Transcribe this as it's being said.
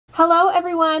Hello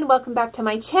everyone, welcome back to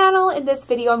my channel. In this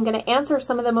video I'm going to answer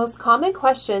some of the most common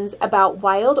questions about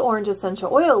wild orange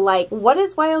essential oil, like what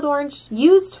is wild orange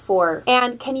used for?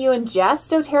 And can you ingest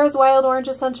doTERRA's wild orange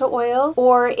essential oil?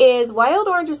 Or is wild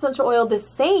orange essential oil the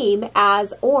same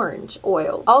as orange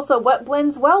oil? Also, what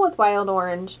blends well with wild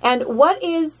orange? And what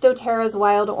is doTERRA's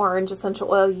wild orange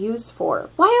essential oil used for?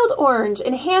 Wild orange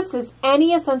enhances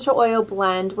any essential oil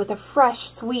blend with a fresh,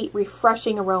 sweet,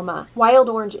 refreshing aroma. Wild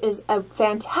orange is a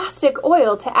fantastic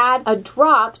oil to add a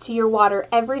drop to your water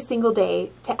every single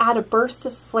day to add a burst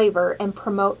of flavor and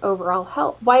promote overall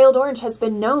health. Wild orange has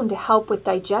been known to help with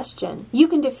digestion. You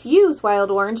can diffuse wild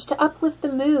orange to uplift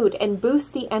the mood and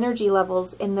boost the energy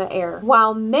levels in the air.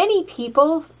 While many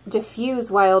people diffuse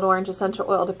wild orange essential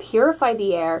oil to purify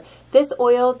the air, this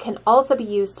oil can also be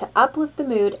used to uplift the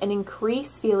mood and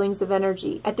increase feelings of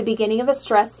energy. At the beginning of a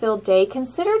stress-filled day,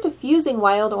 consider diffusing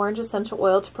wild orange essential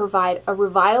oil to provide a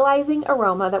revitalizing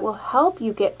aroma that will help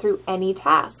you get through any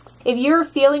tasks. If you're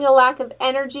feeling a lack of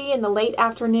energy in the late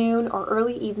afternoon or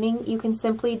early evening, you can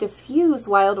simply diffuse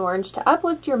wild orange to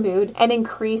uplift your mood and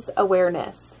increase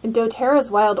awareness.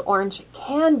 doTERRA's wild orange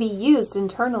can be used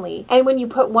internally, and when you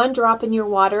put one drop in your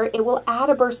water, it will add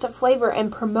a burst of flavor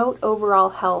and promote overall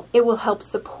health. It will help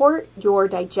support your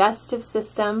digestive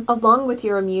system along with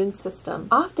your immune system.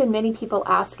 Often many people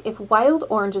ask if wild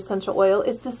orange essential oil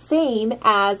is the same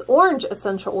as orange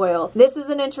essential oil. This is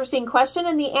an interesting question,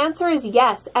 and the answer is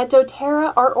yes. At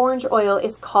doTERRA, our orange oil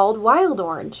is called wild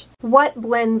orange. What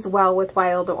blends well with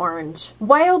wild orange?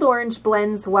 Wild orange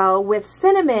blends well with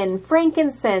cinnamon,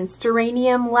 frankincense,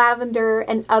 geranium, lavender,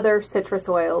 and other citrus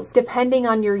oils. Depending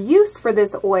on your use for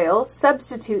this oil,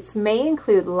 substitutes may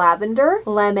include lavender,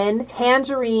 lemon,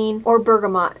 tangerine, or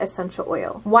bergamot essential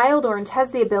oil. Wild orange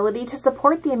has the ability to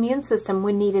support the immune system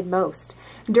when needed most.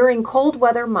 During cold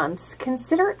weather months,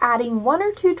 consider adding 1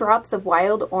 or 2 drops of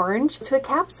wild orange to a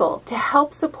capsule to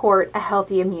help support a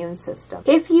healthy immune system.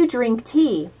 If you drink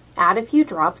tea, add a few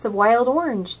drops of wild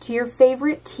orange to your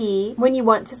favorite tea when you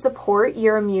want to support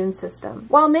your immune system.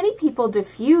 While many people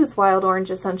diffuse wild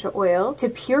orange essential oil to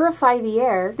purify the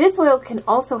air, this oil can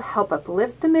also help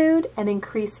uplift the mood and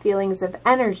increase feelings of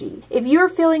energy. If you're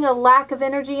feeling a lack of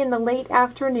energy in the late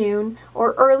afternoon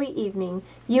or early evening,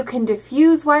 you can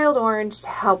diffuse wild orange to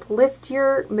help lift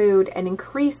your mood and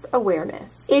increase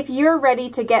awareness. If you're ready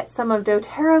to get some of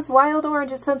doTERRA's wild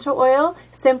orange essential oil,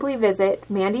 simply visit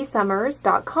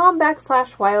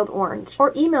mandysummers.com/wild orange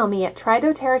or email me at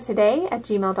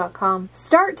trydoterratoday@gmail.com.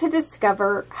 Start to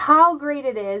discover how great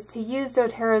it is to use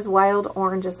doTERRA's wild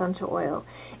orange essential oil.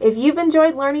 If you've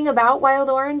enjoyed learning about wild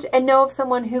orange and know of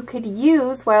someone who could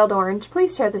use wild orange,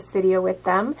 please share this video with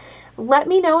them. Let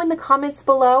me know in the comments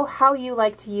below how you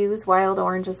like to use wild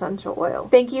orange essential oil.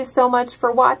 Thank you so much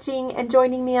for watching and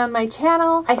joining me on my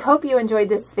channel. I hope you enjoyed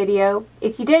this video.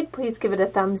 If you did, please give it a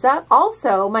thumbs up.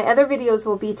 Also, my other videos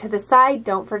will be to the side.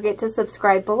 Don't forget to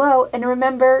subscribe below. And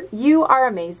remember, you are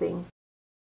amazing.